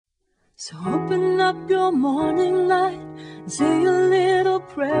So open up your morning light and say a little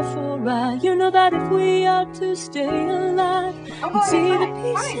prayer for I. You know that if we are to stay alive and see the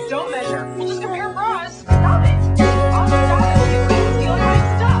peace in Don't measure. We'll just compare bras. Stop it. Oh, stop it. You couldn't steal my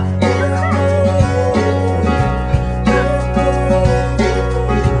stuff.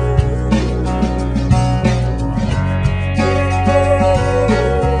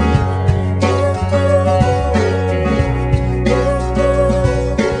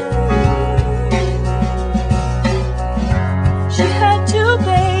 She had 2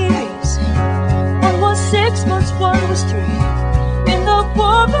 babies. One was 6 months, one was 3. In the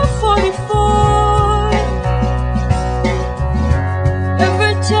war of 44,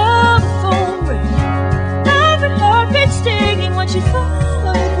 every telephone ring, every heartbeat stinging when she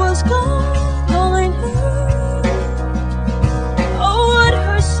thought it was gone, calling her. Oh, would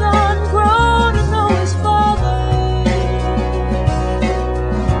her son grow to know his father?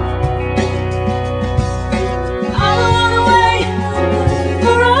 I don't wanna wait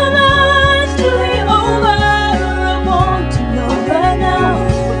for our lives to be over. I want to know right now,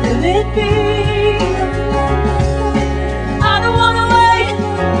 what will it be? I don't wanna wait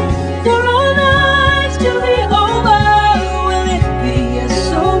for our lives to be over. Will it be? Yes,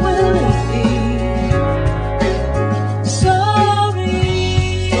 so will it be. Sorry.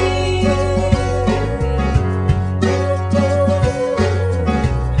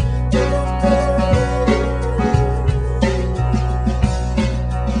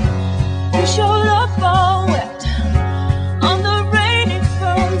 He showed up all wet on the rainy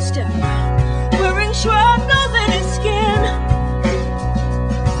front step, wearing shrapnel in his skin.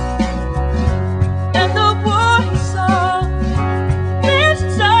 And the war he saw lives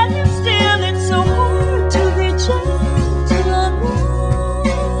inside him still. It's so hard to be gentle and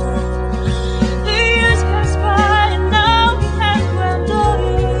warm. The years pass by and now he has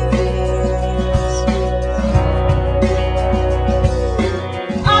granddaughters.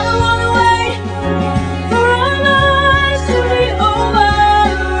 I don't wanna wait for our lives to be over.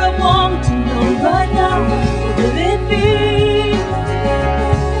 I want to know right now, what will it be?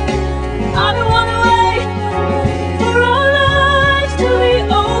 I don't wanna wait for our lives to be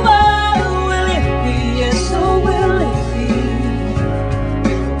over. Will it be? Yes, so will it be.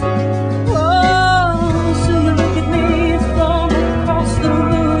 Oh, so you look at me from across the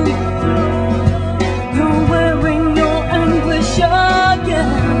room. You're wearing your anguish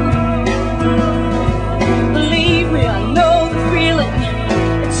again. Believe me, I know the feeling.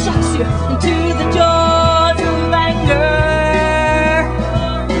 It sucks you into the jaws of anger.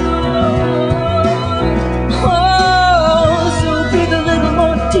 Oh, so breathe a little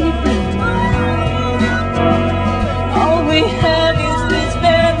more deeply. All we have is this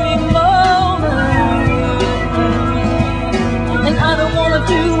very moment. And I don't wanna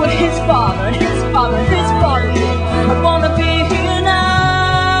do what his father did. I wanna be here now.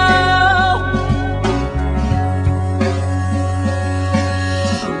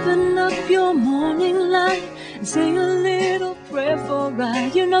 Open up your morning light and say a little prayer for I.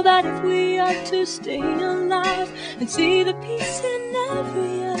 You know that if we are to stay alive and see the peace in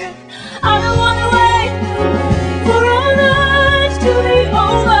every eye, I don't wanna wait for our lives to be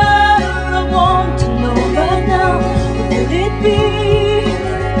over. I want to know right now, what will it be?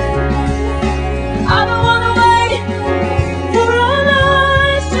 I don't wanna wait for our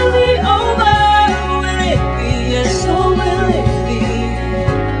lives to be over. Will it be? Yes, so will it be.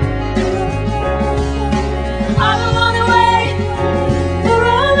 I don't wanna wait for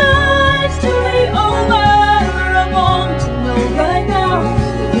our lives to be over. I want to know right now,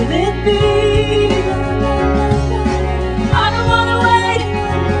 what will it be? I don't wanna wait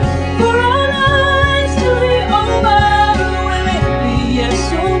for our lives to be over. Will it be? Yes,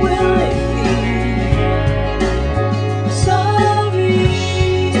 so will it be. Sorry.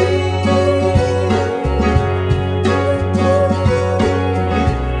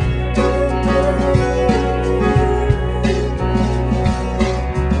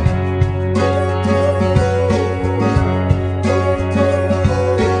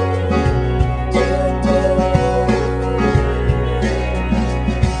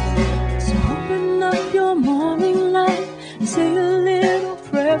 So open up your morning light and say a little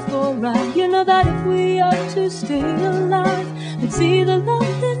prayer for I. You know that if we are to stay alive and see the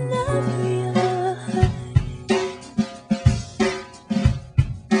love in